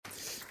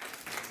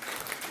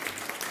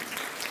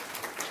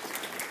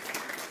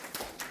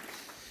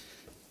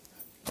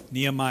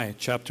Nehemiah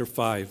chapter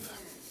 5.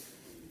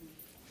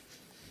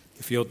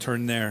 If you'll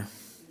turn there.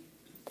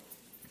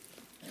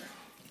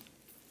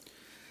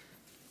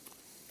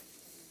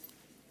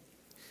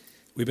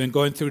 We've been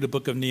going through the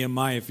book of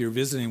Nehemiah. If you're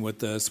visiting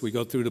with us, we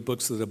go through the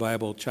books of the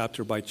Bible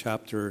chapter by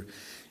chapter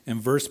and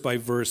verse by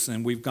verse,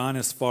 and we've gone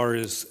as far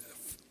as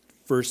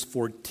verse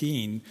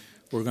 14.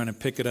 We're going to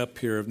pick it up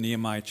here of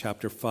Nehemiah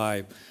chapter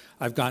 5.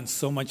 I've gotten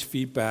so much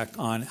feedback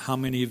on how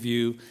many of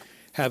you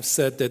have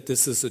said that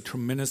this is a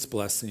tremendous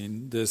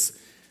blessing. This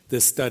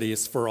study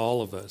is for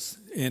all of us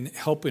in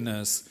helping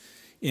us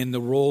in the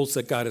roles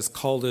that God has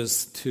called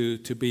us to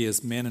be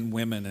as men and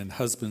women and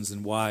husbands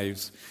and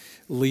wives,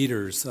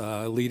 leaders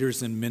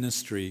in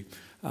ministry,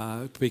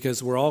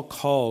 because we're all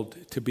called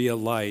to be a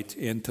light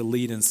and to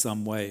lead in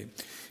some way.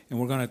 And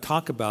we're going to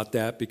talk about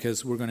that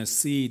because we're going to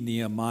see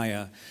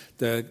Nehemiah,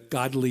 the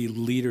godly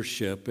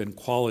leadership and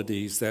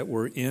qualities that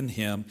were in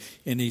him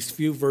in these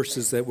few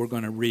verses that we're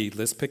going to read.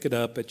 Let's pick it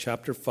up at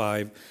chapter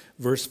 5,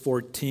 verse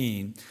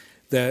 14,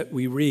 that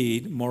we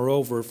read,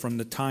 "Moreover, from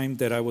the time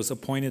that I was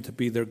appointed to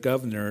be their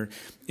governor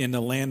in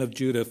the land of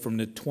Judah from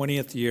the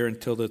 20th year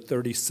until the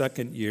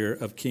 32nd year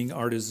of King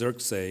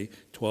Artaxerxes,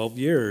 12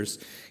 years,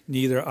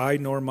 neither I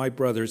nor my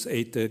brothers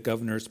ate the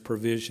governor's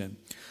provision.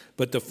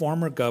 But the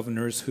former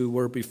governors who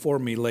were before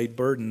me laid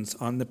burdens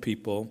on the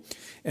people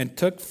and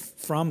took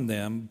from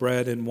them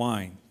bread and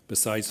wine,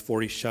 besides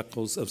 40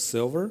 shekels of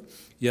silver.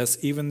 Yes,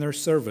 even their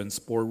servants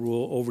bore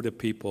rule over the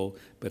people,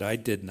 but I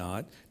did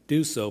not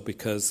do so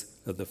because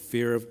of the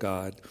fear of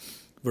God."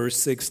 Verse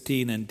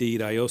 16,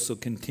 "Indeed, I also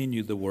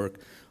continued the work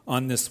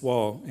on this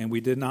wall, and we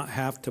did not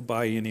have to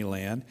buy any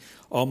land.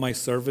 All my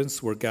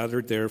servants were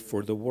gathered there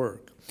for the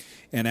work.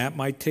 And at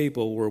my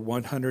table were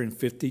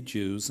 150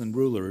 Jews and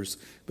rulers,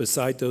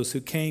 beside those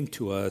who came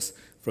to us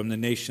from the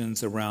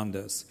nations around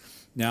us.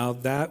 Now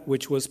that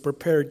which was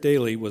prepared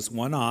daily was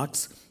 1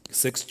 ox,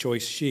 6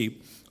 choice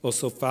sheep.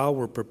 Also fowl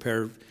were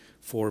prepared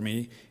for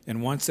me,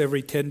 and once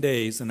every 10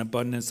 days an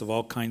abundance of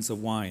all kinds of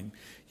wine.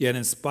 Yet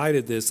in spite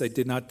of this, I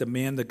did not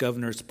demand the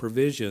governor's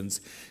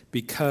provisions,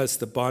 because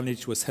the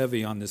bondage was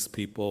heavy on this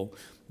people."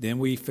 Then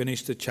we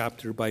finish the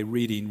chapter by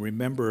reading,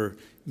 "Remember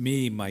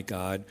me, my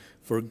God,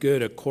 for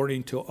good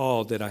according to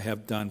all that I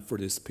have done for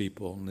this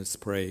people." And let's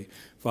pray.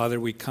 Father,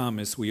 we come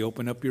as we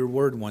open up your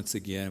word once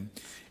again,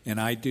 and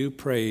I do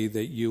pray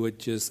that you would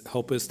just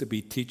help us to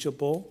be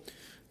teachable,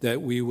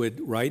 that we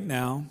would right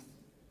now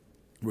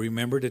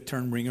remember to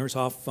turn ringers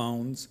off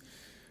phones,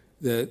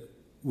 that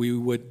we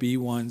would be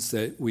ones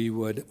that we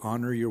would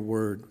honor your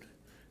word.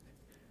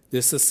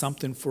 This is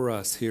something for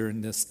us here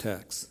in this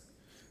text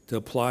to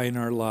apply in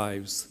our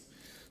lives.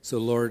 So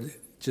Lord,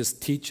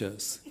 just teach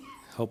us.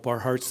 Help our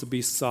hearts to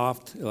be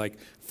soft, like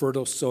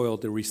fertile soil,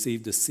 to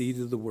receive the seed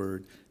of the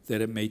word,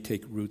 that it may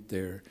take root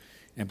there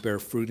and bear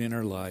fruit in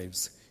our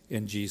lives.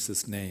 In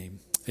Jesus' name,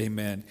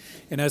 amen.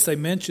 And as I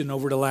mentioned,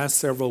 over the last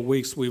several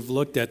weeks, we've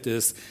looked at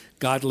this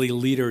godly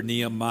leader,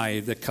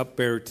 Nehemiah, the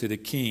cupbearer to the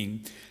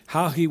king,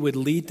 how he would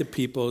lead the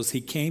people as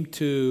he came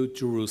to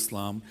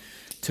Jerusalem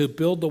to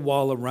build the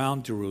wall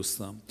around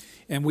Jerusalem.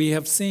 And we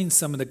have seen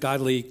some of the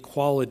godly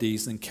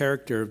qualities and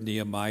character of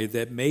Nehemiah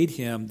that made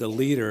him the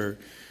leader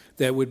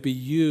that would be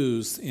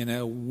used in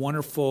a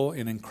wonderful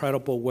and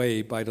incredible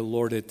way by the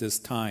Lord at this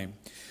time.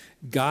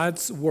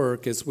 God's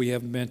work, as we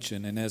have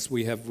mentioned and as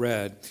we have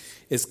read,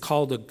 is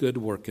called a good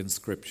work in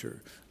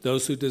Scripture.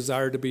 Those who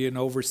desire to be an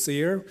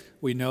overseer,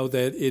 we know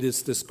that it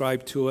is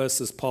described to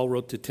us, as Paul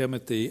wrote to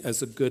Timothy,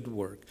 as a good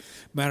work.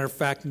 Matter of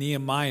fact,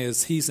 Nehemiah,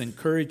 he's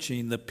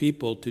encouraging the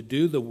people to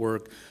do the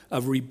work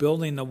of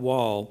rebuilding the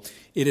wall.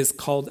 It is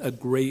called a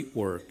great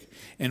work.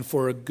 And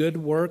for a good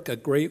work, a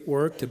great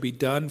work to be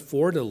done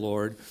for the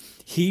Lord,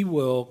 he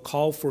will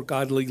call for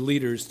godly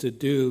leaders to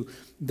do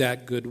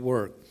that good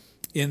work.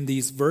 In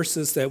these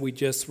verses that we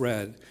just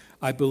read,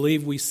 I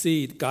believe we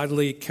see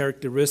godly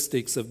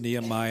characteristics of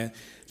Nehemiah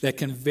that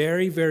can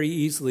very, very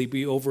easily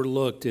be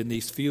overlooked in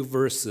these few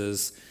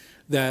verses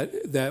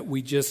that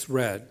we just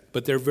read.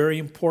 But they're very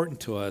important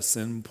to us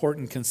and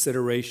important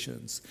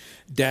considerations.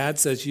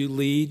 Dads, as you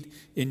lead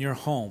in your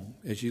home,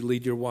 as you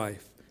lead your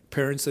wife.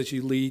 Parents, as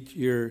you lead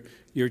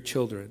your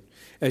children.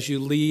 As you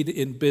lead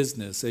in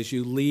business, as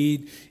you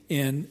lead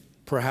in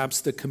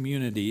perhaps the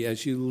community,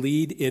 as you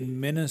lead in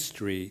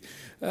ministry,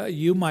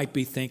 you might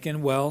be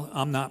thinking, well,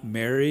 I'm not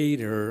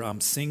married, or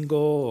I'm single,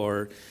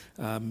 or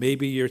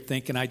maybe you're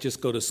thinking, I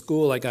just go to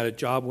school, I got a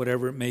job,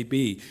 whatever it may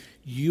be.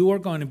 You are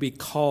going to be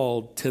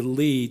called to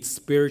lead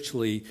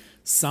spiritually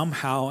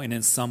somehow and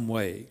in some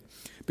way,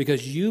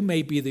 because you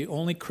may be the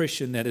only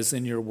Christian that is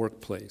in your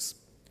workplace.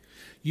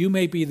 You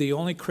may be the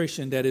only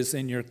Christian that is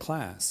in your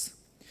class.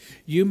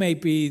 You may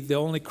be the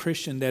only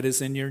Christian that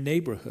is in your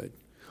neighborhood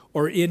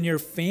or in your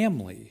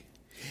family.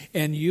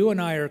 And you and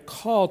I are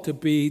called to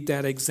be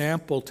that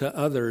example to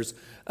others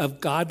of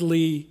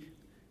godly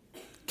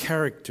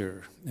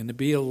character and to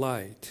be a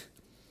light.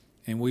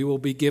 And we will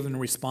be given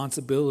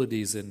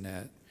responsibilities in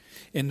that,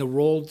 in the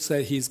roles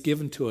that he's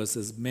given to us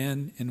as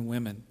men and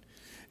women.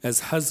 as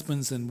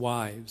husbands and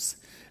wives,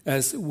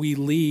 as we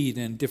lead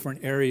in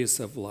different areas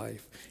of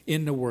life,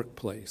 in the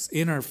workplace,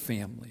 in our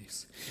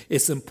families.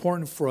 It's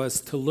important for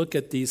us to look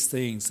at these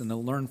things and to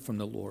learn from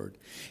the Lord.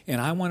 And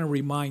I want to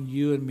remind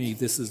you and me,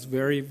 this is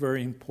very,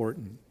 very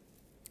important,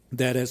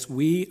 that as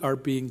we are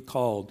being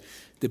called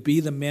to be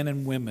the men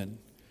and women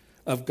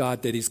of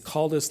God that he's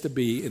called us to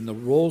be in the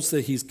roles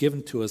that he's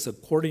given to us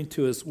according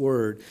to his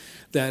word,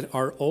 that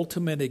our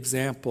ultimate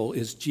example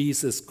is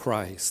Jesus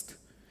Christ.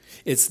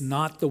 It's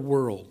not the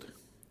world.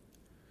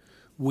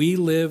 We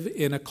live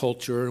in a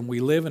culture and we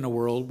live in a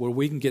world where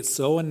we can get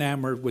so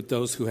enamored with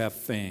those who have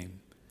fame,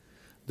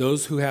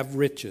 those who have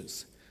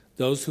riches,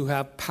 those who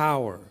have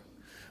power,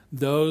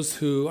 those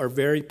who are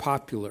very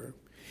popular.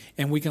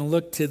 And we can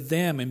look to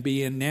them and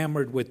be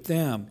enamored with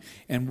them.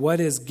 And what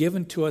is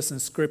given to us in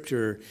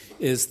Scripture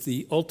is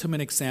the ultimate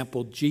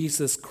example,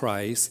 Jesus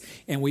Christ.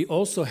 And we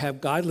also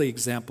have godly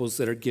examples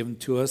that are given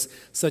to us,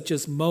 such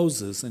as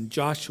Moses and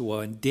Joshua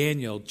and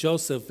Daniel,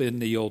 Joseph in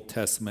the Old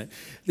Testament,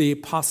 the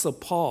Apostle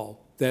Paul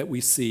that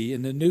we see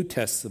in the New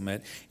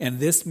Testament, and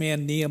this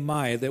man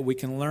Nehemiah that we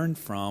can learn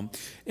from,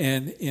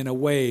 and in a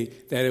way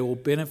that it will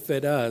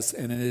benefit us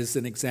and it is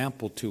an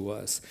example to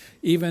us.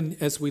 Even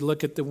as we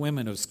look at the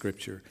women of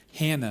Scripture,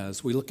 Hannah,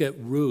 as we look at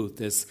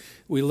Ruth, as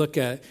we look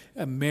at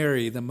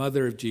Mary, the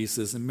mother of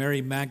Jesus, and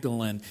Mary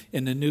Magdalene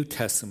in the New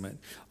Testament,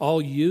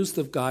 all used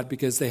of God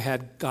because they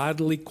had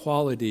godly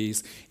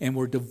qualities and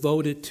were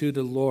devoted to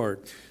the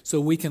Lord.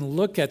 So we can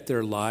look at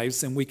their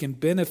lives and we can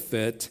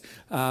benefit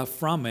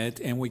from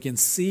it, and we can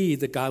see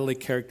the godly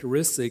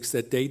characteristics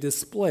that they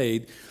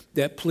displayed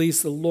that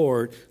please the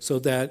Lord, so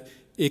that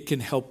it can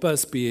help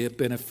us be a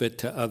benefit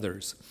to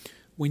others.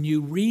 When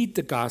you read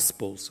the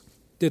Gospels,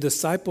 the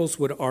disciples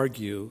would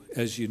argue,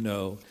 as you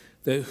know,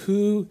 that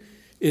who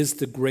is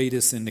the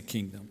greatest in the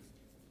kingdom?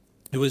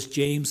 It was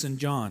James and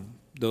John,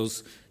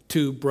 those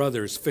two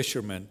brothers,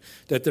 fishermen,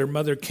 that their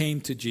mother came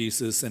to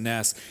Jesus and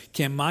asked,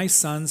 "Can my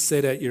son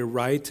sit at your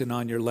right and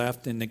on your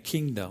left in the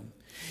kingdom?"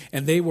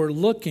 And they were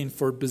looking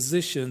for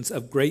positions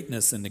of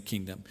greatness in the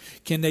kingdom.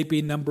 Can they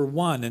be number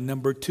one and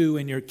number two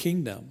in your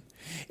kingdom?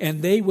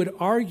 And they would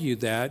argue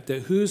that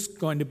who's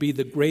going to be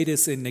the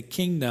greatest in the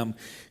kingdom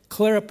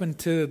clear up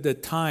into the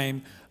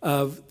time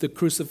of the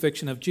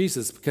crucifixion of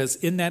Jesus. Because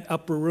in that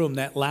upper room,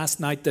 that last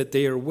night that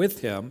they are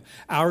with him,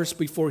 hours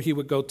before he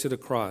would go to the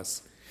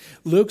cross,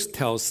 Luke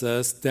tells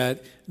us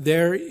that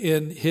there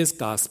in his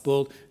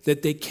gospel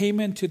that they came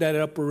into that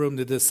upper room,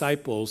 the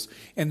disciples,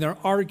 and they're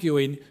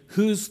arguing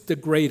who's the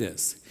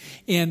greatest.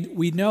 And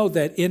we know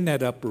that in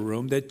that upper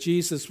room that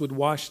Jesus would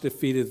wash the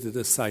feet of the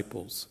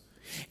disciples.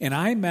 And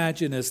I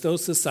imagine as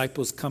those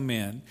disciples come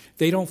in,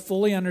 they don't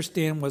fully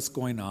understand what's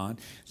going on.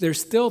 They're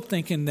still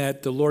thinking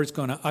that the Lord's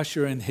going to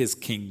usher in his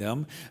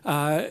kingdom.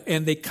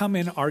 And they come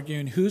in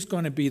arguing who's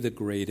going to be the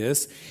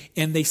greatest.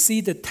 And they see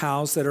the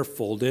towels that are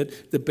folded,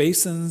 the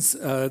basins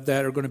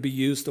that are going to be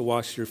used to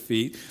wash your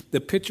feet,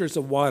 the pitchers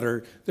of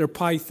water. They're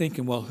probably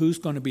thinking, well, who's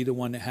going to be the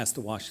one that has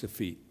to wash the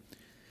feet?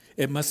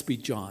 It must be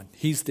John.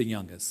 He's the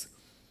youngest.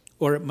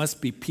 Or it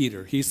must be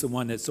Peter. He's the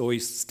one that's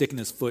always sticking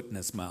his foot in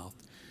his mouth.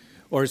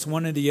 Or it's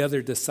one of the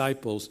other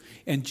disciples.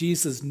 And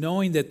Jesus,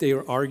 knowing that they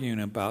were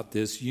arguing about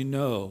this, you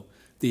know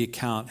the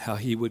account how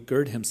he would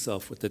gird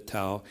himself with the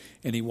towel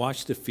and he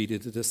washed the feet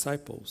of the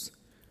disciples.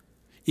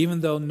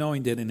 Even though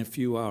knowing that in a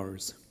few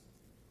hours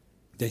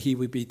that he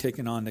would be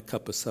taking on the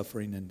cup of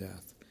suffering and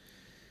death.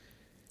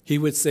 He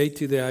would say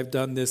to them, I've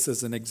done this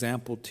as an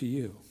example to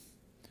you.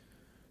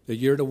 That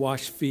you're to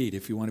wash feet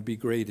if you want to be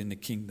great in the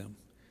kingdom.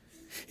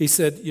 He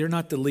said, you're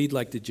not to lead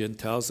like the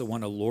Gentiles that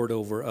want to lord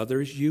over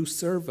others. You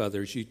serve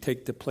others. You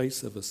take the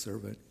place of a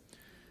servant.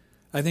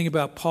 I think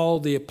about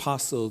Paul the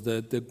apostle,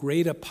 the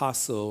great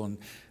apostle, and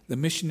the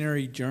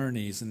missionary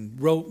journeys,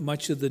 and wrote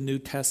much of the New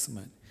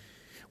Testament.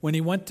 When he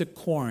went to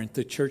Corinth,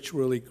 the church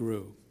really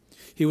grew.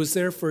 He was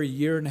there for 1.5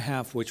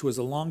 years, which was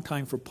a long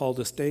time for Paul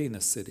to stay in a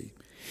city.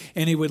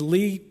 And he would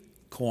lead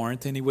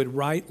Corinth, and he would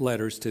write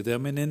letters to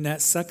them. And in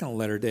that second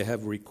letter they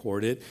have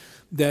recorded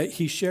that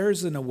he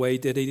shares in a way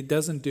that he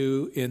doesn't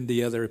do in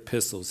the other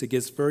epistles. He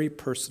gets very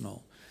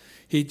personal.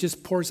 He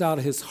just pours out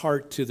his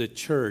heart to the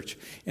church.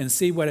 And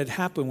see what had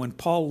happened when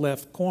Paul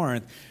left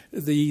Corinth,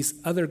 these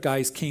other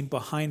guys came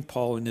behind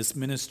Paul in his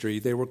ministry.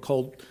 They were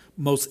called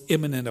most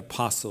eminent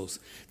apostles.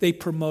 They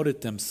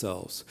promoted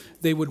themselves.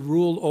 They would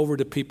rule over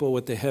the people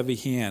with a heavy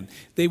hand.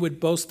 They would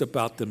boast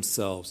about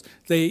themselves.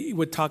 They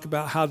would talk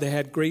about how they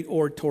had great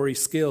oratory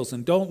skills.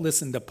 And don't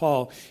listen to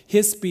Paul.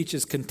 His speech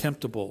is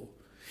contemptible.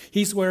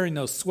 He's wearing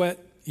those sweat,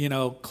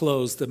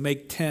 clothes to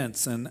make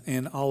tents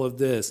and all of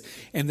this.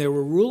 And they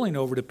were ruling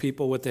over the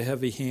people with a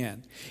heavy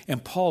hand.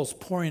 And Paul's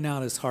pouring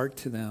out his heart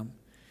to them.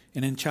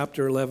 And in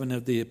chapter 11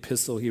 of the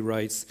epistle, he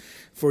writes,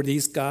 for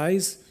these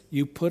guys,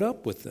 you put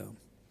up with them.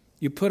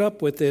 You put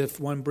up with it if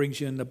one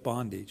brings you into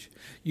bondage.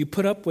 You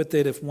put up with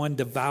it if one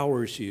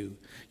devours you.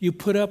 You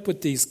put up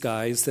with these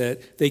guys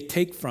that they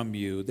take from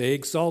you. They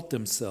exalt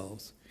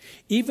themselves.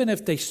 Even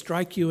if they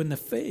strike you in the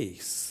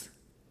face.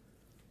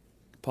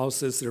 Paul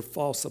says they're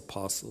false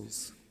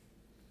apostles.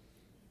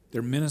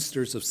 They're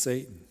ministers of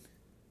Satan.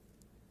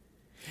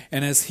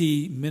 And as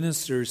he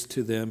ministers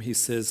to them, he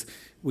says,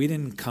 we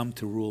didn't come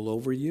to rule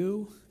over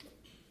you,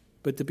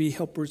 but to be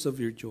helpers of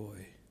your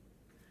joy.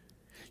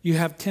 You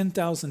have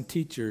 10,000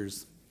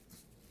 teachers,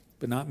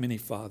 but not many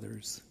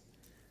fathers.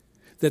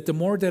 That the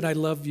more that I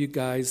love you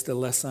guys, the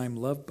less I'm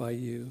loved by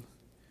you.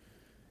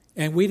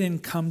 And we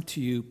didn't come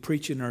to you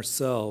preaching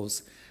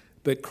ourselves,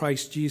 but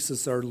Christ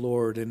Jesus our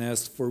Lord, and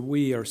as for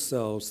we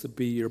ourselves to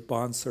be your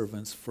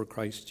bondservants for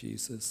Christ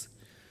Jesus.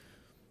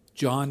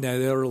 John,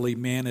 that elderly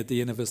man at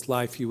the end of his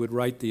life, he would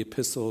write the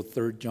epistle of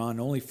 3 John,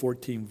 only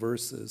 14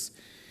 verses.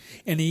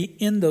 And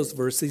in those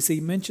verses,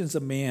 he mentions a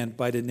man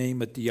by the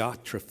name of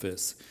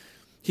Diotrephes.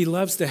 He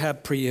loves to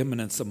have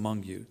preeminence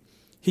among you.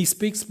 He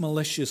speaks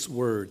malicious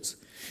words.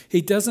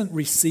 He doesn't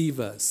receive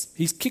us.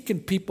 He's kicking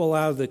people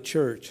out of the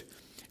church,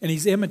 and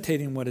he's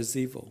imitating what is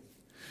evil.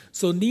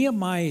 So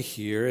Nehemiah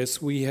here,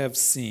 as we have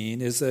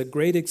seen, is a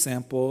great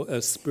example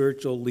of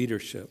spiritual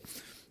leadership.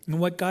 And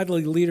what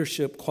godly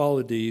leadership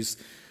qualities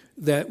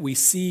that we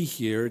see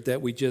here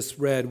that we just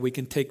read, we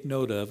can take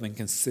note of and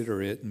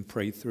consider it and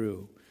pray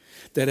through.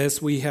 That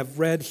as we have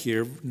read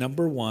here,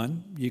 number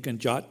one, you can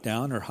jot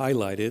down or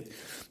highlight it,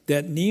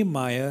 that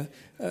Nehemiah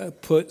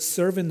put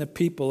serving the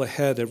people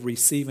ahead of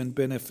receiving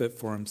benefit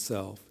for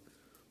himself.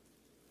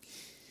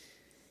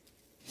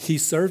 He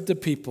served the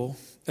people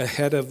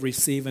ahead of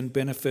receiving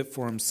benefit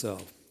for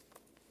himself.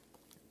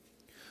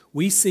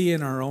 We see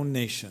in our own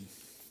nation,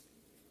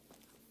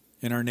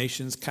 in our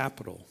nation's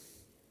capital,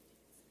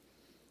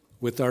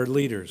 with our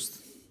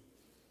leaders,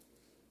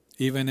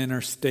 even in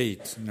our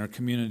state, in our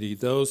community,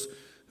 those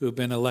who have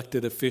been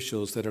elected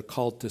officials that are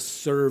called to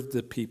serve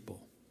the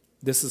people.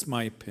 This is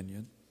my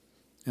opinion.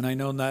 And I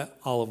know not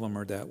all of them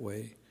are that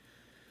way.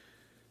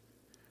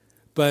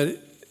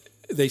 But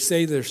they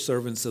say they're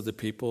servants of the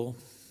people,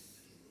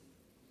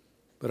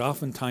 but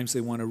oftentimes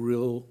they want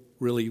to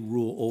really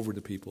rule over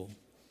the people.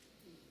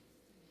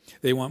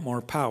 They want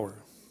more power.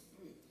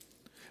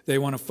 They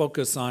want to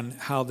focus on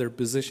how their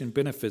position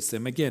benefits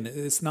them. Again,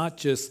 it's not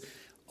just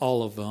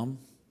all of them,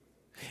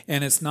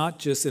 and it's not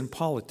just in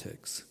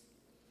politics.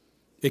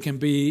 It can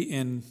be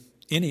in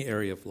any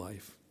area of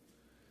life.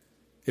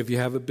 If you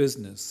have a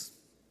business,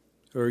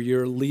 or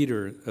you're a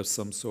leader of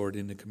some sort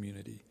in the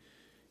community,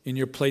 in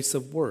your place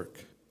of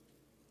work,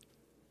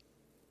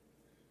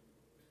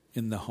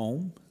 in the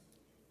home.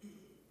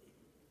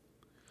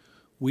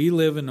 We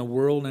live in a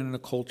world and in a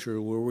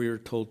culture where we are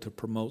told to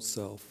promote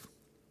self.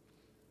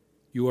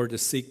 You are to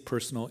seek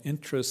personal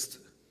interest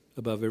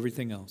above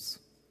everything else.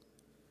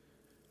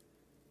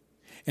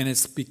 And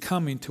it's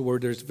becoming to where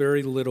there's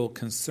very little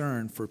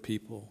concern for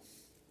people.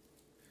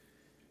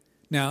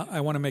 Now,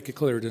 I want to make it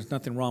clear, there's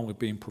nothing wrong with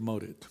being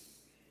promoted.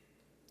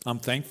 I'm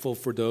thankful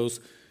for those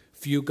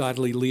few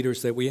godly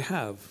leaders that we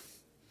have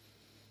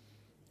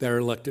that are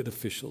elected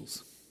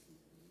officials.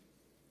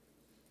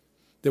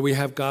 That we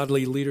have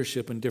godly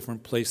leadership in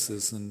different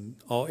places in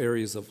all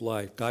areas of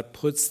life. God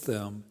puts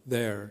them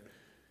there,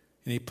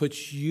 and he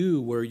puts you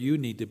where you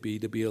need to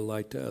be a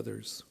light to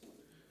others.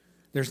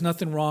 There's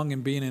nothing wrong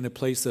in being in a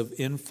place of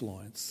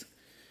influence.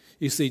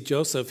 You see,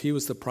 Joseph, he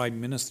was the prime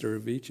minister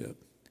of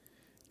Egypt.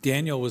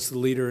 Daniel was the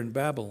leader in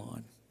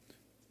Babylon.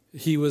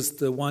 He was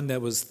the one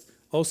that was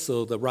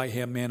also the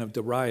right-hand man of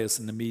Darius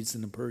and the Medes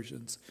and the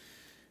Persians.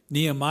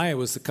 Nehemiah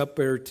was the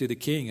cupbearer to the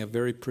king, a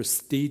very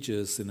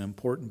prestigious and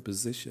important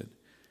position.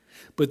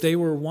 But they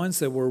were ones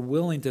that were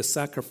willing to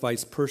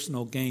sacrifice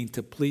personal gain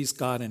to please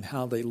God in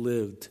how they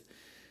lived.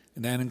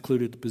 And that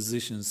included the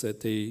positions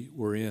that they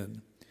were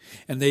in.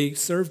 And they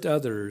served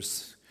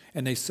others,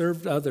 and they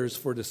served others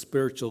for the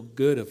spiritual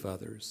good of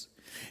others.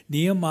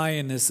 Nehemiah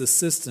and his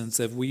assistants,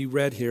 as we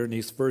read here in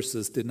these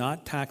verses, did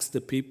not tax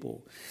the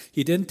people.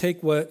 He didn't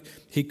take what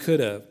he could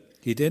have.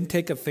 He didn't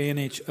take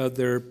advantage of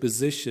their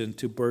position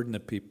to burden the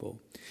people.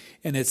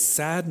 And it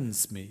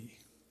saddens me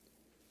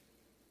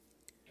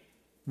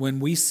when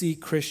we see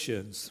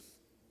Christians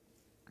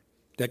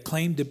that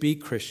claim to be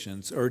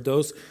Christians, or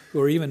those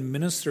who are even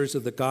ministers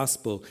of the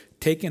gospel,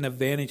 taking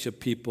advantage of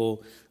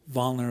people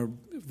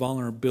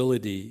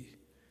vulnerability,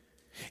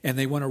 and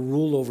they want to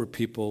rule over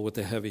people with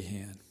a heavy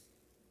hand.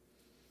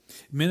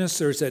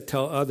 Ministers that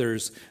tell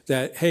others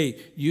that, hey,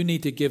 you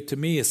need to give to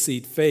me a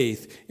seed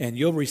faith and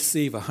you'll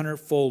receive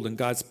 100-fold in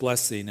God's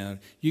blessing.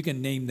 You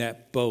can name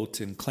that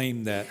boat and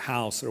claim that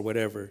house or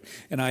whatever.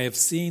 And I have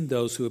seen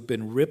those who have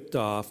been ripped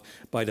off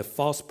by the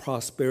false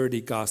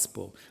prosperity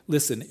gospel.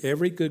 Listen,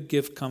 every good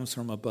gift comes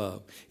from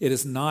above. It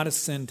is not a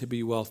sin to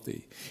be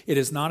wealthy. It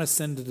is not a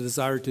sin to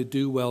desire to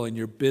do well in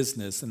your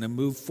business and to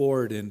move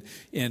forward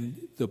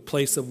in the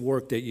place of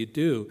work that you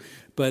do.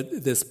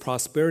 But this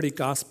prosperity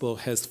gospel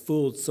has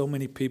fooled so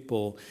many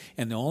people,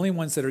 and the only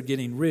ones that are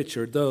getting rich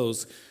are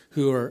those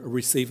who are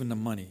receiving the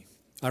money.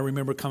 I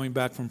remember coming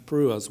back from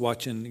Peru. I was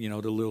watching, the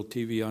little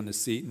TV on the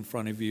seat in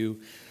front of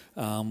you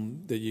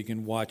that you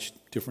can watch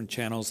different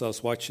channels. I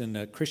was watching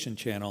a Christian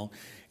channel,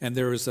 and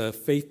there was a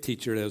faith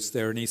teacher that was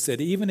there, and he said,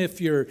 even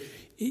if you're,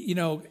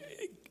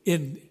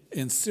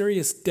 in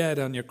serious debt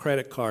on your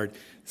credit card,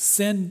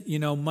 send,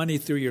 money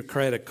through your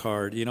credit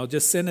card.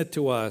 Just send it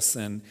to us,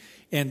 and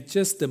and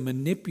just the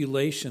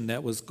manipulation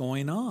that was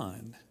going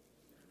on.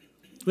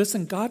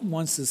 Listen, God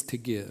wants us to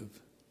give.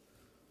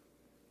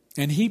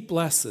 And he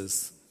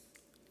blesses.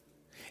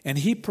 And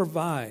he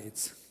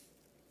provides.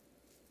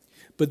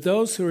 But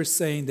those who are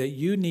saying that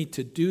you need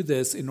to do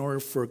this in order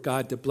for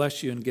God to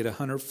bless you and get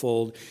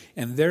 100-fold,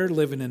 and they're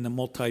living in the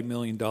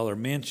multi-million-dollar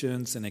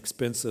mansions and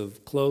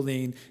expensive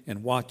clothing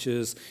and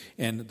watches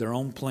and their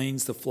own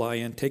planes to fly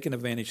in, taking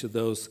advantage of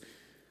those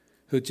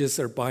who just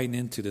are buying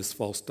into this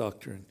false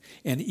doctrine.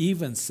 And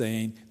even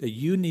saying that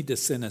you need to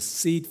send a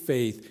seed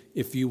faith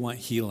if you want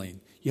healing.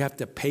 You have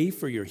to pay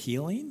for your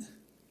healing?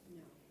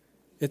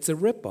 It's a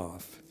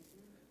ripoff.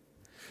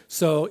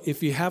 So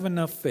if you have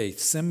enough faith,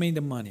 send me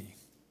the money.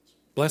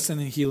 Blessing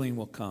and healing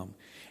will come.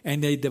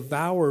 And they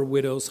devour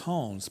widows'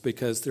 homes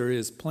because there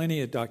is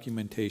plenty of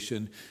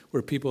documentation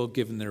where people have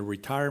given their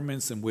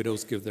retirements and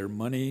widows give their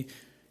money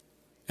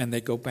and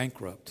they go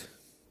bankrupt.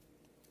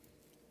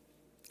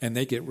 And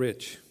they get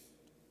rich.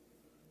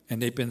 And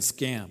they've been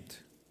scammed.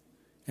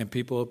 And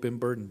people have been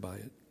burdened by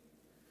it.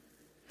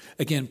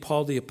 Again,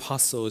 Paul the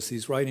Apostle, as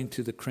he's writing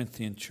to the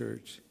Corinthian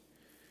church,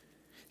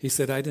 he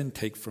said, I didn't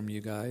take from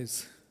you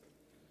guys.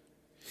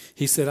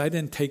 He said, I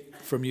didn't take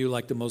from you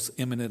like the most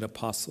eminent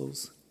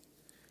apostles.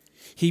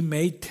 He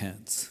made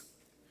tents.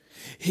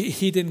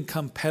 He didn't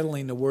come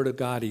peddling the word of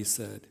God, he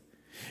said.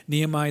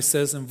 Nehemiah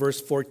says in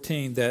verse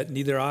 14 that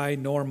neither I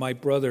nor my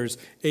brothers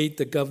ate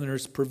the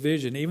governor's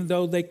provision, even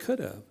though they could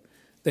have.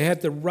 They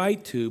had the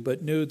right to,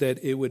 but knew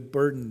that it would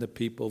burden the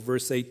people.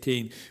 Verse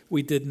 18,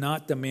 we did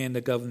not demand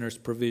the governor's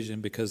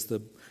provision because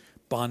the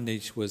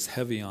bondage was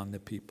heavy on the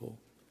people.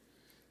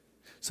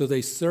 So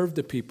they served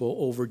the people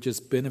over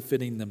just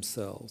benefiting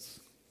themselves.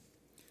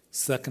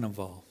 Second of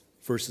all,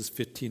 verses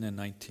 15 and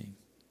 19.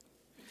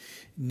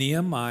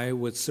 Nehemiah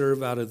would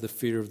serve out of the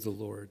fear of the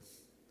Lord.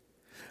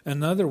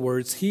 In other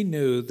words, he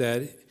knew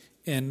that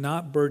in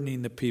not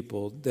burdening the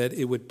people, that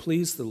it would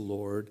please the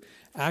Lord.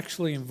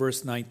 Actually, in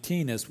verse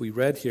 19, as we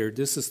read here,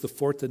 this is the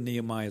fourth of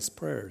Nehemiah's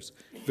prayers.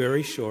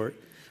 Very short,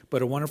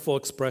 but a wonderful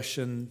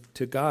expression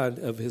to God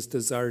of his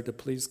desire to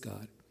please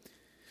God.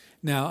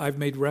 Now, I've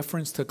made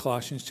reference to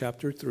Colossians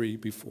chapter 3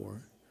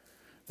 before,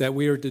 that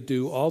we are to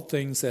do all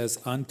things as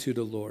unto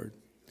the Lord,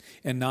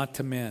 and not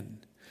to men,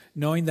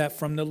 knowing that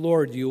from the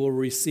Lord you will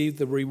receive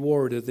the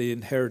reward of the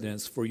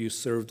inheritance, for you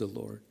serve the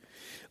Lord.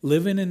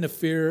 Living in the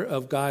fear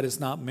of God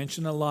is not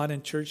mentioned a lot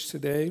in church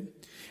today,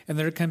 and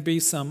there can be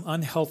some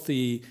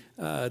unhealthy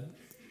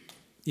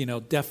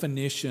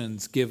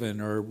definitions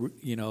given, or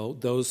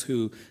those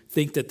who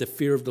think that the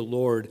fear of the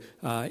Lord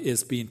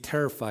is being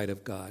terrified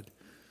of God.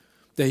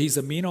 That he's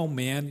a mean old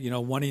man,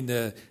 wanting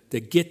to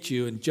get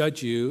you and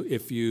judge you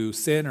if you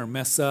sin or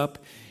mess up.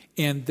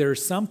 And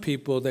there's some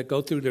people that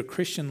go through their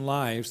Christian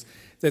lives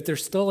that they're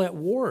still at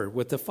war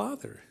with the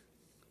Father.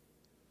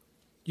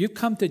 You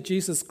come to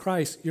Jesus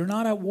Christ, you're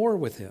not at war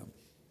with him.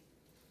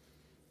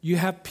 You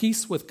have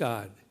peace with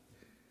God.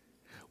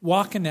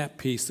 Walk in that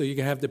peace so you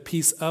can have the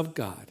peace of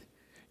God.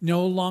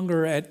 No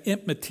longer at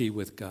enmity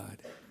with God.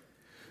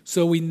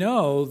 So we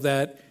know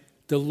that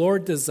the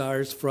Lord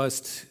desires for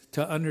us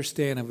to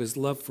understand of his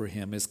love for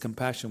him, his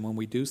compassion. When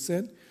we do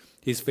sin,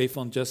 he's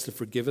faithful and just to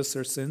forgive us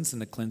our sins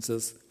and to cleanse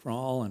us from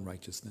all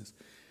unrighteousness.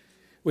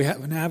 We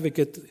have an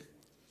advocate,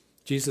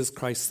 Jesus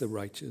Christ the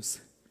righteous.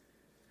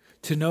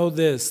 To know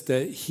this,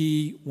 that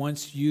he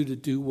wants you to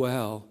do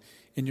well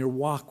in your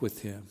walk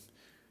with him,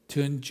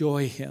 to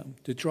enjoy him,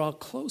 to draw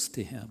close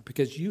to him,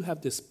 because you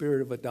have the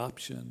spirit of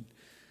adoption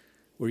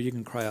where you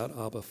can cry out,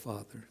 Abba,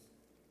 Father.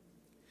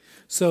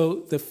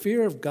 So the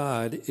fear of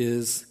God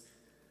is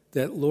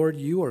that, Lord,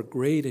 you are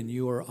great and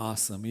you are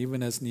awesome,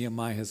 even as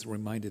Nehemiah has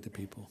reminded the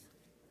people.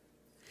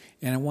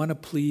 And I want to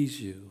please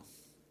you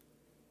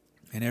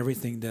in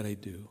everything that I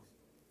do,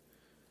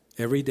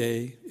 every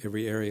day,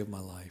 every area of my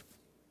life.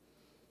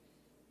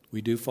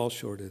 We do fall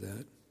short of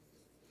that.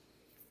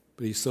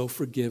 But he's so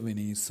forgiving,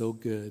 he's so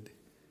good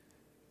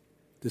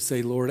to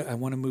say, Lord, I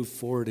want to move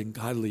forward in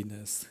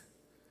godliness.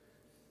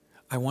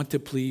 I want to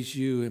please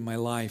you in my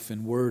life,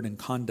 in word and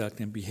conduct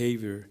and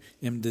behavior,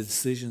 in the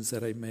decisions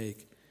that I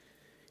make.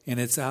 And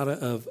it's out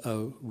of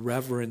a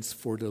reverence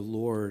for the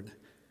Lord,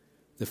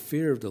 the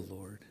fear of the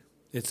Lord.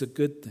 It's a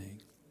good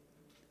thing.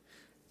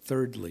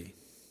 Thirdly,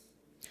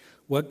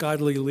 what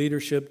godly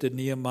leadership did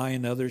Nehemiah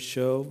and others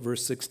show?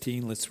 Verse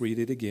 16, let's read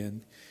it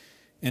again.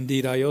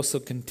 Indeed, I also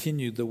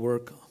continued the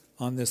work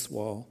on this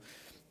wall,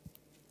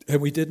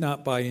 and we did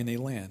not buy any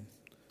land.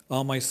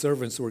 All my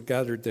servants were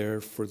gathered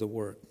there for the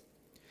work.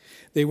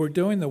 They were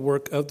doing the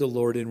work of the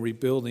Lord in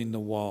rebuilding the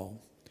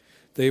wall.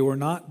 They were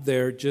not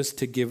there just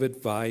to give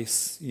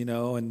advice,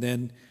 and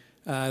then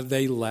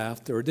they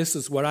left, or this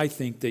is what I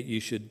think that you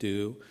should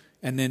do,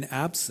 and then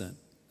absent.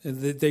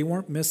 They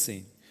weren't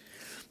missing.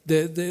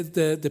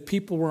 The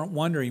people weren't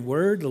wondering,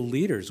 where are the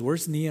leaders?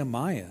 Where's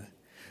Nehemiah?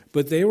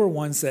 But they were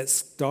ones that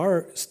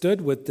stood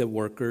with the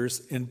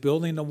workers in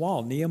building the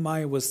wall.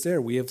 Nehemiah was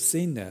there. We have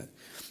seen that.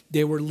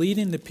 They were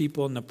leading the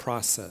people in the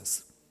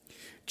process.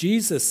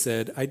 Jesus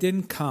said, I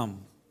didn't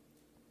come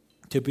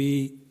to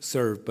be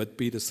served, but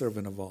be the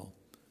servant of all.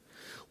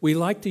 We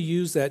like to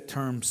use that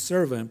term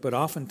servant, but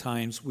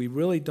oftentimes we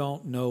really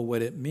don't know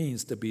what it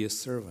means to be a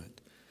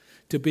servant,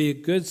 to be a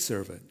good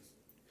servant.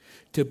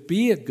 To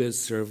be a good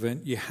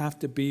servant, you have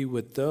to be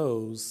with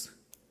those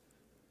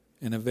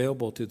and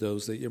available to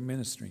those that you're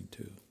ministering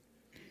to.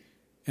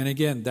 And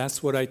again,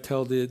 that's what I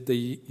tell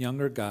the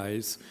younger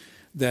guys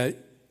that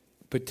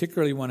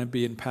particularly want to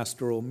be in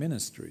pastoral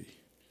ministry,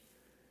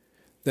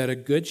 that a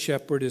good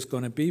shepherd is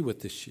going to be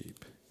with the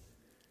sheep.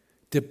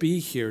 To be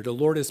here, the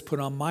Lord has put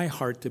on my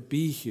heart to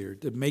be here,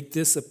 to make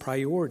this a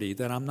priority,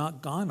 that I'm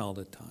not gone all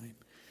the time.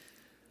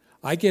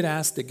 I get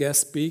asked to guest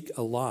speak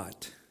a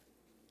lot.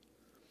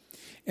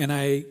 And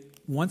I,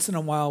 once in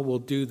a while, will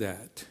do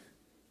that.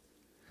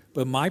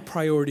 But my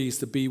priority is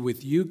to be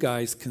with you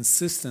guys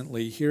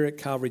consistently here at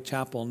Calvary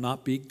Chapel,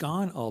 not be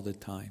gone all the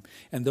time.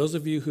 And those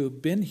of you who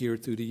have been here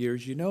through the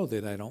years, you know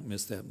that I don't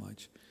miss that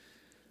much.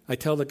 I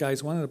tell the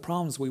guys, one of the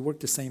problems, we work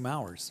the same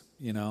hours,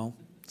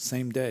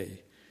 same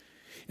day.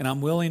 And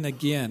I'm willing,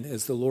 again,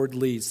 as the Lord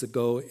leads, to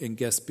go and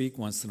guest speak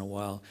once in a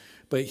while.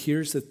 But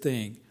here's the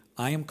thing.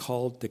 I am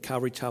called to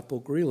Calvary Chapel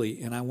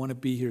Greeley, and I want to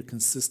be here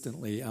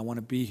consistently. I want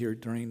to be here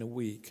during the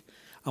week.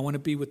 I want to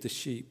be with the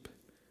sheep.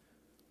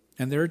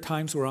 And there are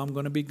times where I'm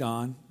going to be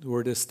gone,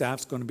 where the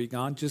staff's going to be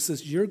gone, just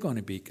as you're going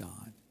to be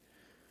gone.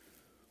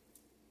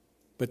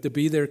 But to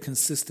be there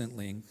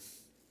consistently,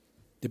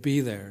 to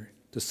be there,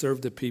 to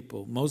serve the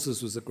people.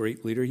 Moses was a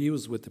great leader. He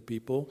was with the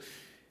people.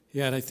 He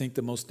had, I think,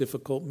 the most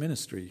difficult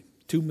ministry.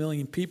 2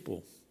 million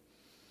people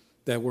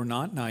that were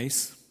not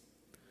nice,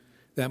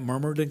 that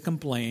murmured and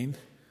complained,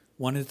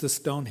 wanted to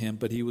stone him,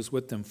 but he was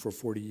with them for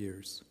 40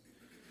 years.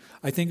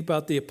 I think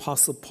about the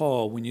Apostle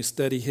Paul. When you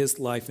study his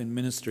life and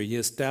ministry, he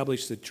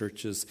established the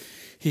churches.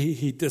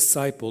 He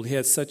discipled. He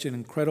had such an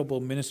incredible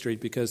ministry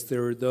because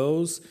there were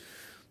those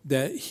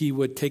that he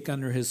would take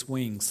under his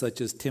wings,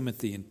 such as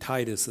Timothy and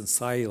Titus and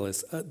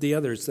Silas, the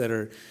others that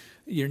are,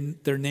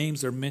 their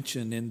names are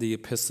mentioned in the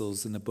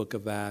epistles in the book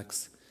of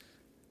Acts.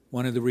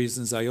 One of the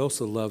reasons I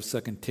also love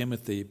 2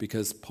 Timothy,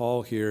 because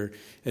Paul here,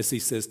 as he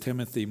says,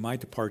 Timothy, my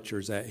departure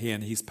is at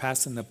hand. He's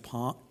passing the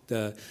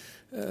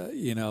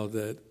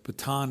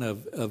baton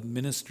of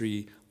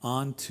ministry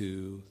on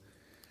to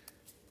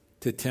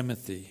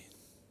Timothy.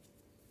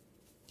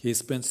 He has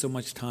spent so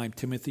much time.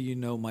 Timothy, you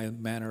know my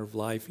manner of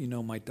life. You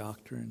know my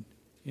doctrine.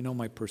 You know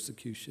my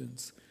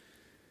persecutions.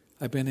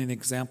 I've been an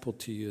example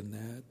to you in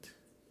that.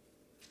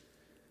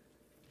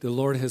 The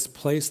Lord has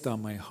placed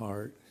on my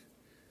heart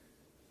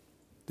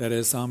that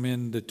as I'm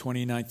in the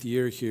 29th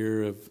year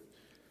here of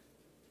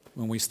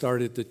when we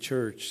started the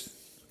church,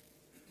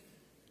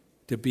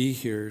 to be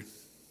here,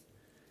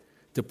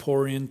 to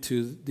pour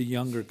into the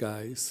younger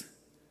guys.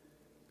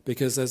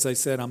 Because as I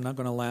said, I'm not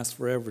going to last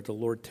forever. The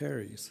Lord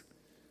tarries.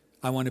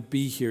 I want to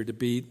be here to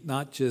be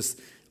not just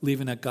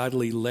leaving a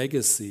godly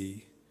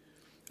legacy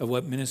of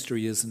what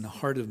ministry is in the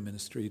heart of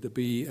ministry, to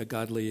be a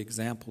godly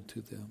example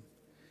to them.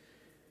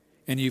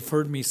 And you've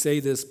heard me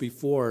say this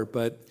before,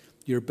 but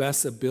your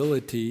best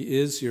ability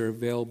is your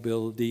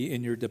availability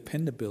and your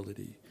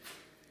dependability.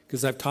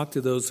 Because I've talked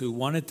to those who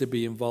wanted to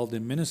be involved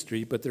in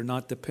ministry, but they're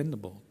not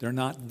dependable. They're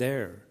not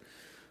there.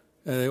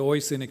 They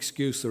always an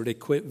excuse, or they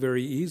quit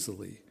very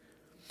easily.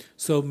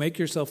 So make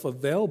yourself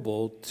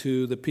available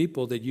to the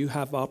people that you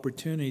have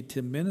opportunity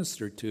to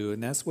minister to.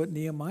 And that's what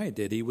Nehemiah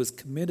did. He was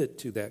committed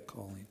to that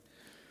calling.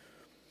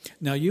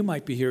 Now, you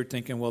might be here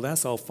thinking, well,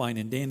 that's all fine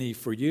and dandy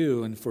for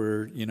you and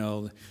for,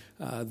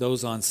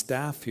 those on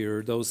staff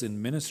here, those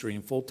in ministry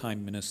and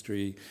full-time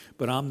ministry,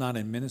 but I'm not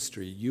in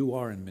ministry. You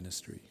are in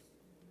ministry.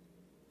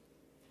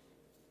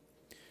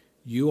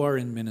 You are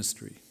in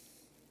ministry.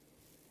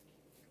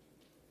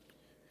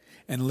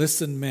 And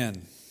listen,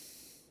 men,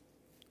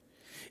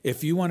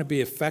 if you want to be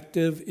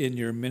effective in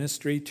your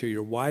ministry to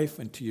your wife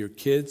and to your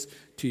kids,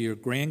 to your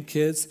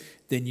grandkids,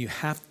 then you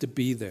have to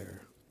be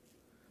there.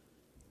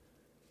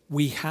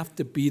 We have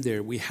to be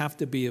there. We have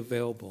to be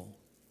available.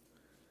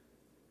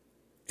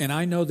 And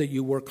I know that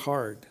you work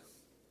hard.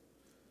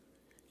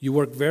 You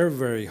work very,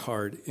 very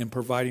hard in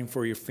providing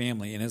for your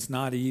family, and it's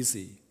not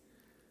easy.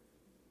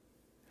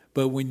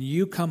 But when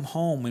you come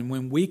home, and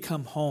when we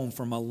come home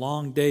from a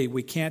long day,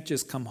 we can't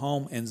just come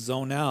home and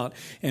zone out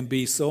and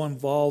be so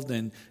involved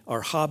in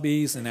our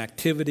hobbies and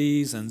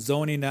activities and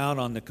zoning out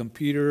on the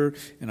computer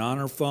and on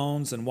our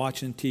phones and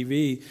watching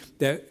TV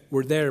that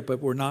we're there, but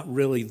we're not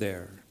really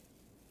there.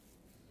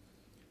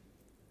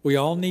 We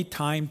all need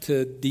time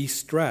to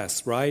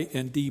de-stress, right,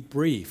 and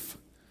debrief.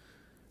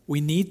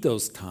 We need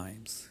those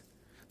times.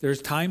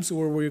 There's times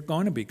where we're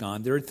going to be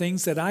gone. There are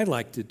things that I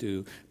like to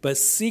do, but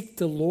seek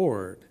the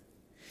Lord.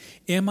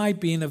 Am I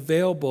being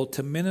available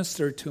to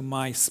minister to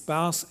my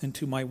spouse and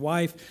to my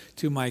wife,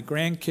 to my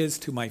grandkids,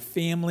 to my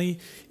family?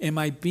 Am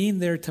I being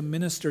there to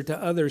minister to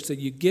others that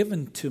you've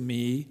given to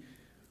me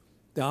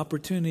the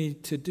opportunity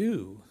to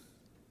do?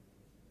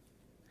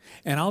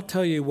 And I'll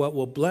tell you what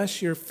will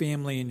bless your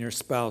family and your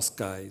spouse,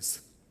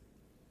 guys,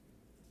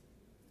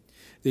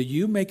 that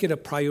you make it a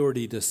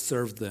priority to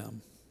serve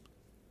them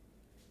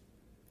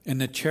and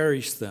to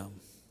cherish them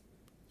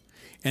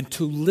and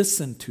to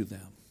listen to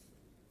them.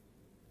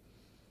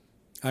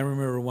 I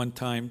remember one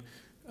time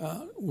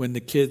when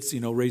the kids,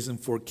 raising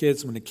 4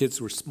 kids, when the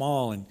kids were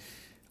small, and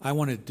I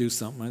wanted to do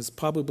something. I was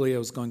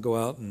going to go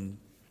out and,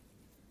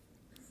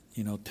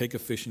 take a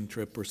fishing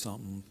trip or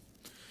something,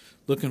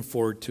 looking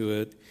forward to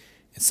it.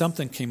 And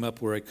something came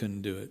up where I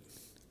couldn't do it.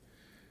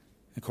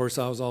 Of course,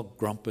 I was all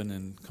grumping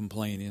and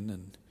complaining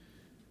and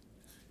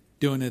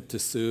doing it to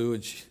Sue.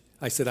 And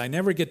I said, I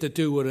never get to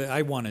do what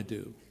I want to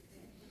do.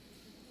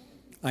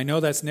 I know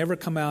that's never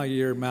come out of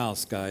your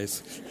mouths,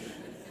 guys.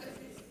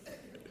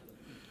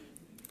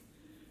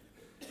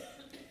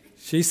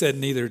 She said,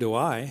 neither do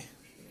I.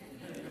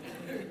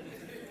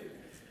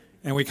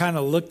 And we kind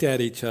of looked at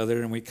each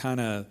other and we kind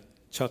of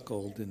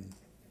chuckled. And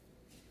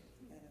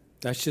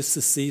that's just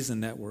the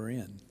season that we're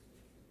in.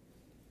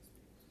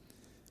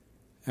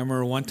 I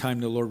remember one time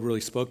the Lord really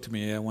spoke to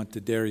me. I went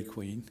to Dairy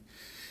Queen.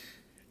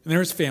 And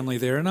there's family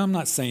there. And I'm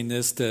not saying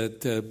this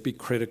to be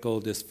critical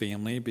of this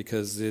family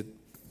because it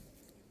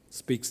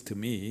speaks to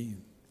me,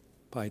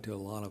 probably to a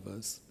lot of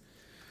us.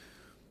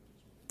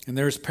 And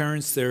there's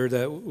parents there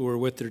that were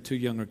with their 2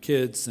 younger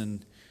kids,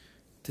 and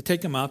to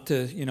take them out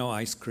to,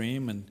 ice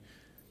cream, and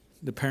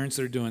the parents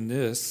are doing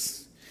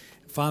this.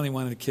 Finally,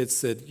 one of the kids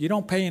said, you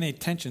don't pay any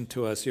attention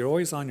to us. You're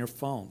always on your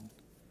phone.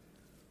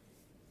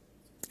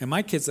 And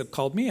my kids have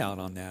called me out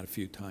on that a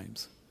few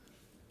times.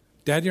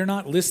 Dad, you're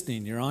not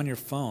listening. You're on your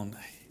phone.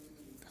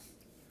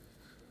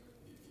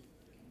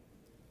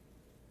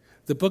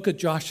 The book of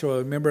Joshua,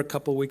 remember a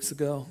couple weeks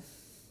ago?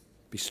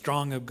 Be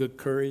strong of good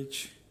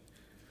courage.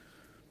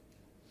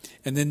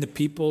 And then the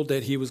people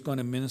that he was going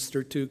to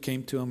minister to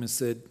came to him and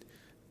said,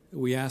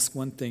 we ask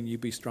one thing, you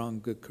be strong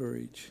of good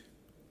courage.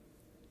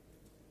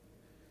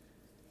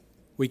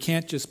 We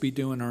can't just be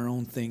doing our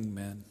own thing,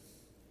 men.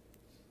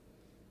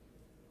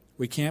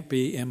 We can't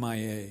be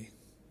MIA.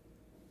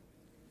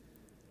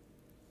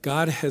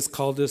 God has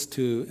called us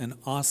to an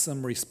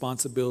awesome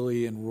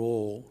responsibility and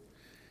role.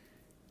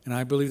 And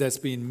I believe that's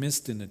being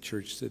missed in the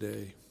church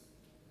today.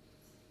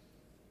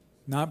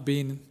 Not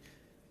being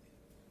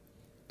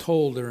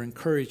told or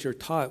encouraged or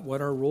taught what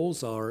our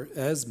roles are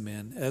as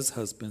men, as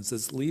husbands,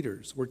 as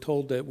leaders. We're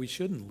told that we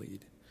shouldn't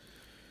lead.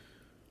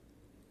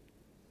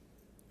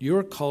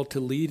 You're called to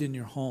lead in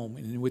your home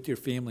and with your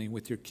family and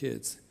with your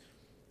kids.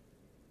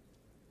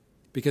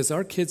 Because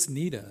our kids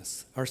need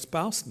us. Our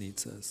spouse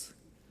needs us.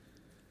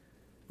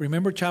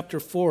 Remember chapter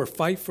 4,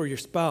 fight for your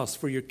spouse,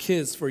 for your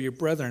kids, for your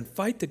brethren.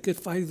 Fight the good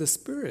fight of the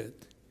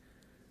Spirit.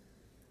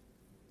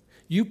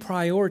 You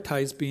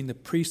prioritize being the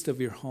priest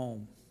of your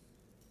home.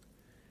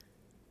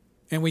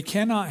 And we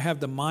cannot have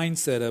the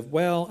mindset of,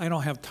 well, I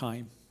don't have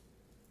time.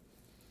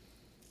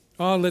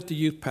 I'll let the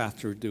youth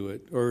pastor do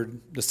it, or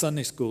the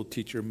Sunday school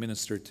teacher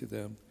minister to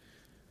them.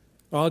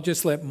 Or I'll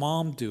just let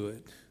mom do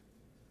it.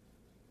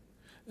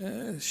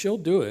 She'll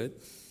do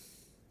it.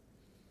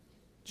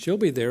 She'll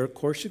be there. Of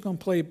course, she's going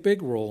to play a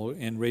big role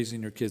in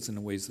raising her kids in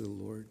the ways of the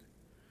Lord.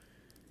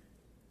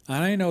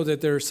 And I know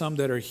that there are some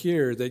that are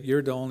here that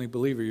you're the only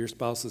believer. Your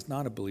spouse is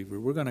not a believer.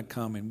 We're going to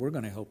come and we're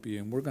going to help you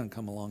and we're going to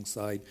come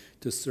alongside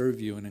to serve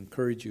you and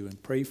encourage you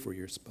and pray for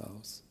your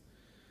spouse.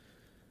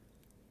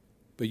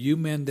 But you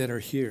men that are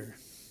here,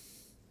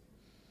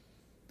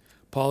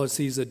 Paul, as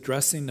he's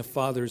addressing the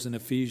fathers in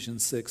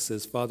Ephesians 6,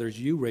 says, fathers,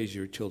 you raise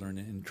your children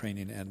in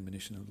training and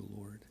admonition of the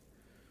Lord.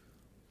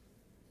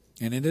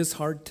 And it is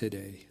hard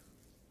today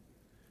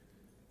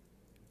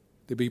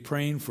to be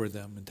praying for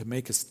them and to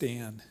make a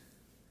stand.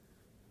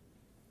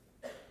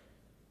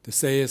 To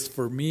say, as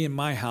for me and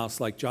my house,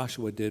 like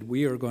Joshua did,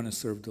 we are going to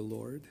serve the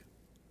Lord.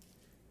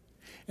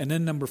 And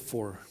then number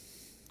 4,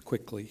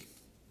 quickly,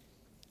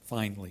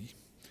 finally.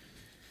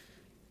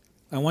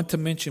 I want to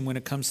mention when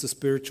it comes to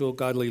spiritual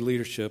godly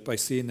leadership, I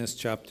see in this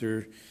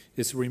chapter,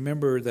 is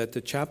remember that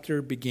the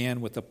chapter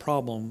began with a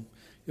problem.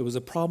 It was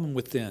a problem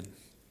within.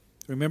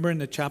 Remember in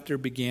the chapter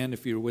began,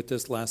 if you were with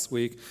us last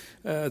week,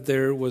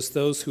 there was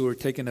those who were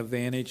taking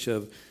advantage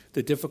of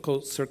the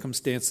difficult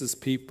circumstances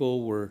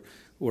people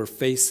were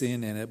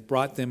facing, and it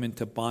brought them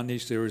into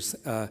bondage. There was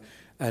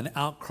an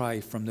outcry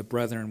from the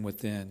brethren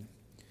within.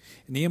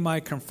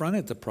 Nehemiah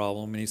confronted the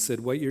problem, and he said,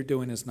 what you're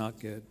doing is not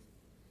good.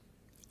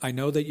 I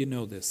know that you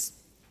know this.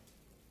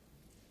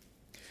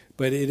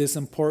 But it is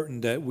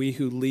important that we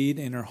who lead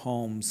in our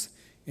homes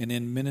and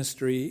in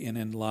ministry and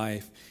in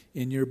life,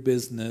 in your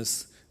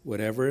business,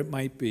 whatever it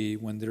might be,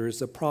 when there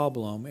is a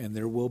problem, and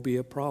there will be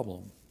a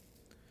problem,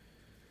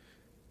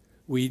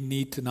 we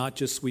need to not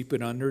just sweep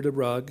it under the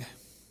rug,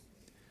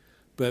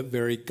 but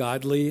very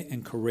godly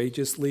and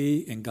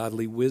courageously in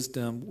godly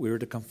wisdom, we're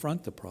to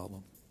confront the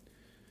problem.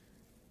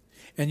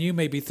 And you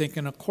may be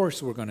thinking, of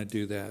course we're going to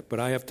do that. But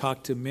I have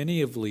talked to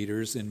many of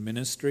leaders in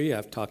ministry.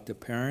 I've talked to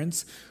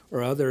parents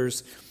or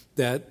others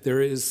that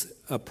there is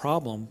a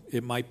problem.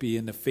 It might be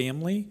in the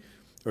family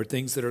or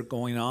things that are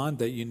going on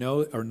that you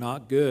know are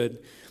not good,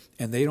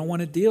 and they don't want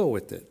to deal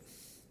with it.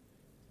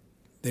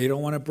 They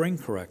don't want to bring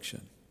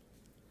correction.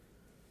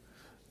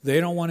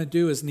 They don't want to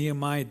do as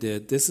Nehemiah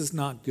did. This is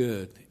not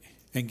good.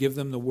 And give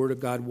them the word of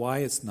God why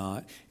it's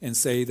not, and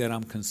say that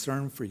I'm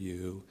concerned for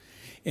you,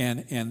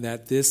 and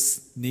that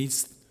this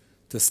needs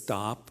to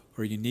stop,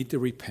 or you need to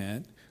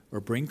repent or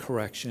bring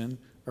correction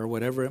or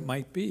whatever it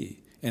might be.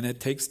 And it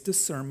takes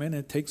discernment,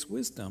 it takes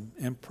wisdom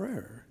and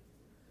prayer.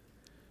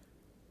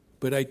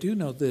 But I do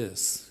know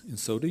this, and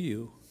so do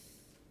you,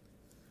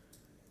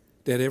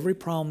 that every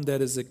problem that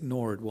is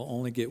ignored will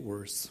only get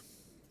worse.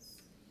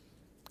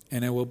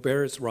 And it will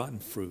bear its rotten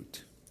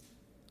fruit.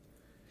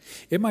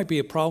 It might be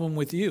a problem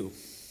with you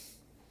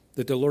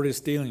that the Lord is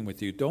dealing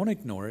with you. Don't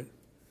ignore it.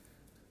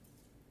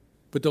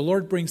 But the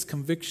Lord brings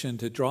conviction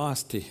to draw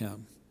us to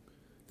Him,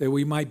 that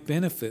we might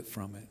benefit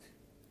from it.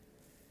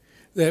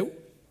 That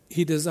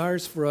He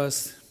desires for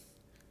us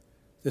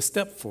to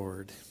step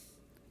forward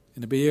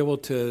and to be able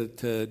to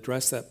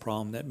address that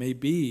problem that may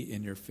be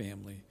in your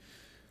family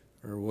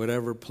or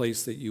whatever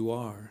place that you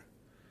are.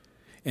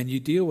 And you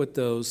deal with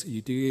those,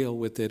 you deal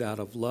with it out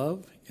of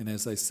love and,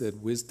 as I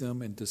said,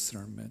 wisdom and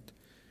discernment.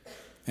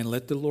 And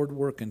let the Lord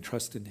work and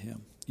trust in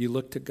Him. You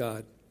look to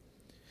God.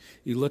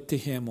 You look to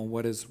Him on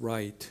what is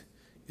right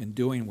and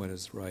doing what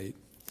is right.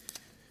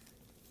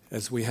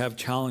 As we have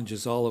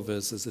challenges, all of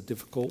us, it's a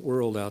difficult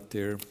world out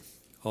there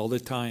all the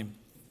time.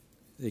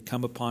 They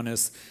come upon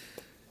us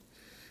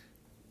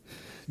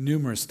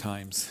numerous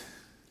times,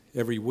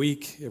 every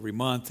week, every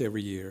month,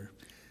 every year.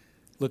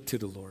 Look to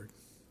the Lord.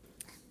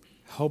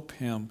 Help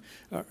Him,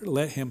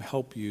 let Him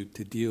help you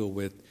to deal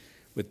with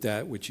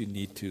that which you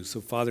need to. So,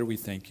 Father, we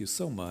thank you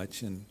so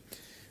much, and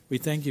we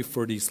thank you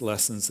for these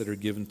lessons that are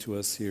given to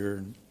us here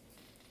and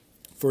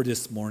for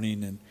this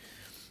morning, and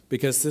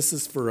because this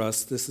is for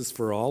us, this is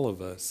for all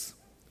of us.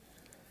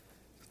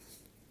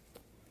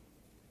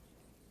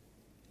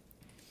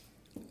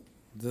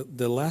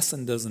 The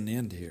lesson doesn't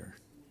end here.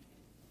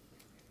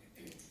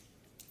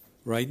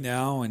 Right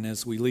now, and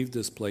as we leave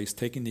this place,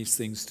 taking these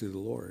things to the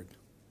Lord.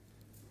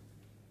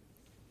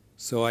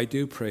 So I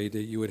do pray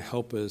that you would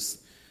help us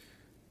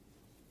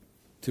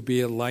to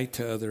be a light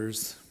to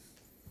others,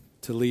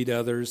 to lead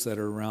others that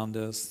are around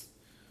us,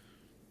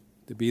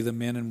 to be the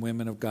men and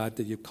women of God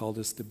that you've called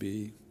us to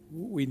be.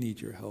 We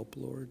need your help,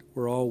 Lord.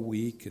 We're all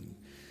weak and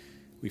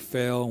we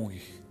fail.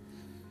 And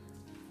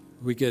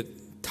we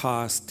get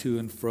tossed to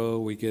and fro.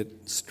 We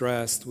get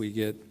stressed. We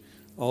get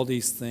all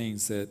these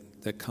things that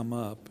come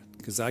up,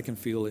 because I can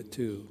feel it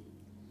too.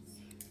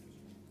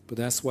 But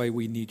that's why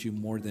we need you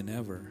more than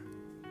ever.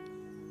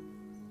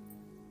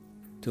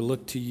 To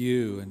look to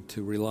you and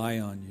to rely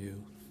on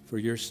you for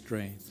your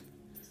strength,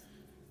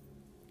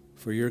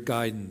 for your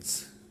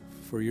guidance,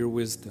 for your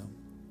wisdom.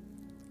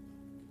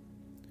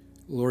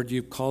 Lord,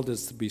 you've called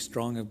us to be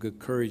strong of good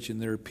courage,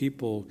 and there are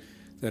people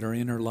that are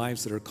in our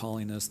lives that are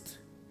calling us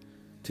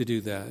to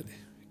do that.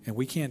 And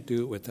we can't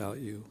do it without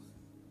you.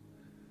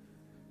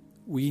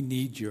 We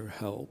need your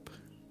help.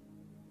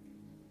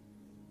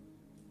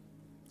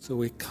 So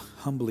we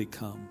humbly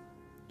come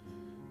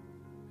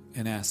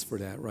and ask for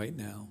that right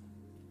now.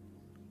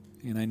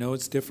 And I know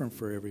it's different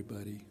for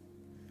everybody.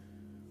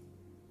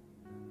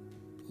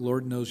 The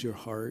Lord knows your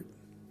heart.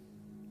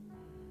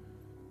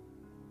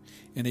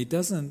 And He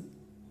doesn't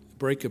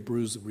break a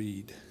bruised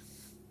reed.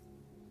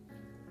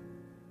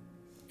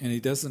 And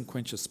He doesn't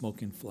quench a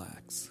smoking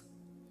flax.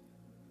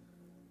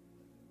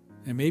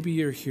 And maybe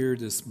you're here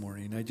this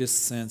morning. I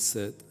just sense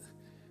that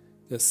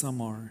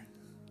some are.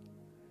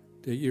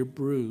 That you're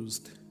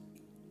bruised.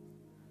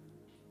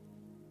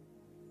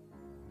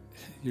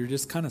 You're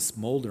just kind of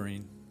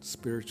smoldering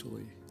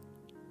spiritually.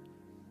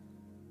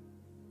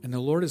 And the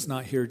Lord is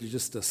not here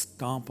to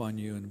stomp on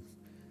you. And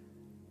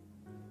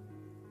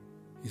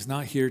He's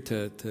not here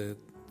to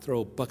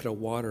throw a bucket of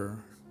water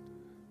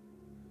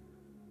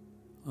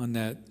on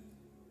that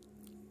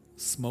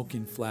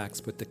smoking flax,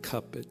 but to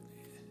cup it,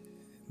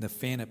 and to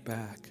fan it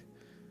back,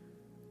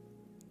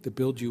 to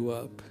build you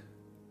up,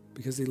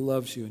 because He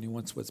loves you and He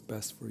wants what's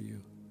best for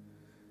you,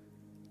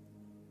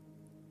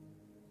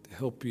 to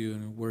help you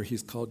in where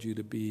He's called you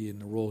to be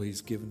and the role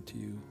He's given to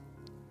you.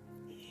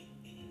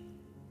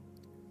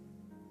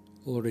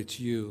 Lord, it's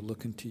you,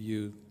 looking to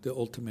you, the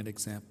ultimate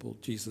example,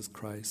 Jesus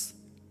Christ,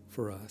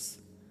 for us,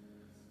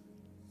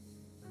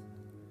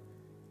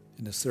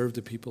 and to serve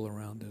the people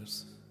around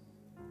us.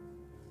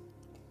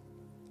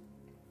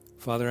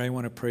 Father, I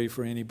want to pray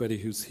for anybody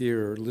who's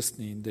here or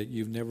listening that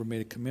you've never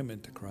made a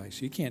commitment to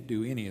Christ. You can't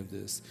do any of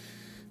this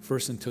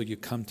first until you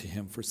come to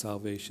Him for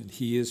salvation.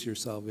 He is your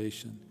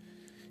salvation.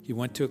 He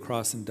went to a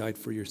cross and died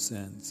for your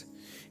sins.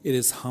 It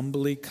is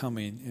humbly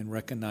coming and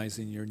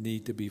recognizing your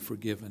need to be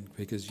forgiven,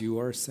 because you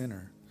are a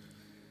sinner.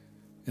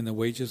 And the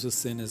wages of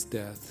sin is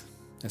death.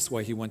 That's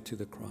why He went to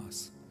the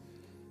cross.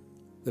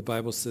 The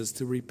Bible says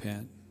to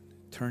repent,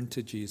 turn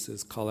to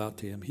Jesus, call out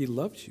to Him. He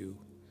loves you.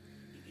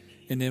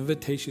 And the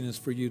invitation is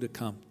for you to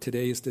come.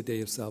 Today is the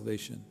day of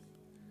salvation.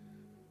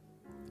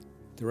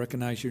 To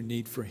recognize your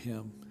need for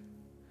Him,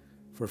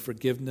 for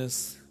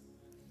forgiveness,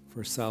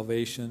 for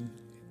salvation,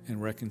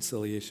 and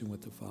reconciliation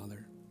with the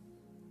Father.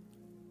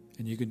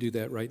 And you can do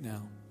that right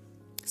now.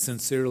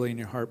 Sincerely in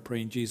your heart,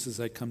 praying, Jesus,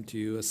 I come to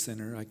you a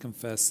sinner. I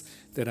confess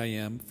that I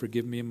am.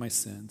 Forgive me of my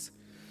sins.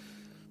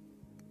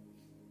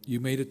 You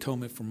made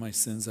atonement for my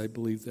sins. I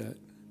believe that.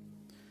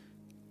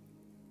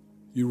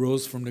 You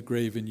rose from the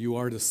grave and you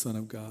are the Son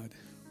of God.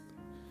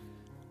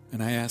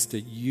 And I ask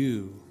that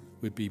you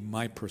would be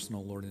my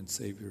personal Lord and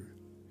Savior.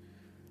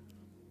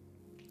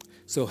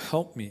 So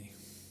help me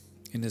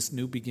in this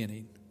new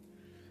beginning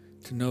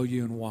to know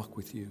you and walk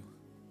with you,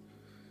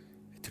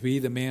 to be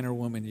the man or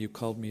woman you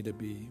called me to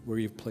be, where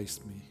you've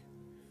placed me,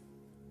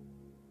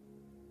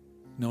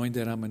 knowing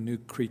that I'm a new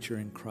creature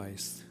in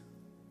Christ.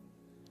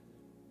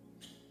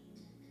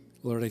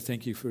 Lord, I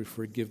thank you for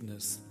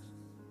forgiveness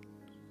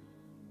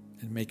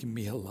and making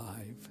me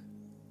alive.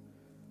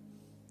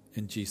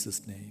 In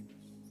Jesus' name.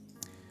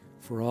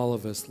 For all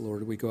of us,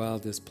 Lord, we go out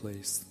of this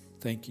place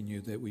thanking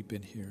you that we've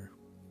been here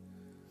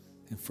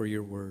and for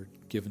your word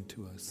given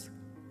to us.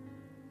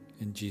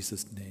 In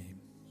Jesus' name.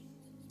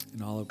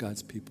 And all of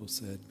God's people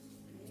said,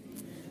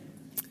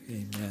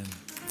 amen.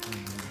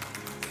 Amen.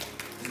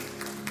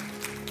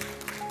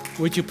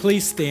 Would you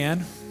please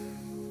stand?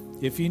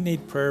 If you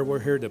need prayer, we're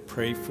here to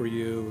pray for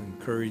you,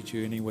 encourage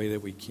you any way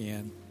that we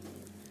can.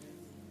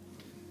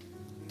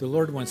 The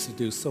Lord wants to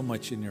do so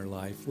much in your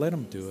life. Let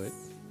him do it.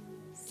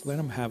 Let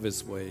him have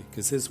his way,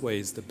 because his way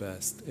is the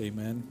best.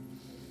 Amen.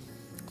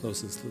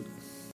 Close this loop.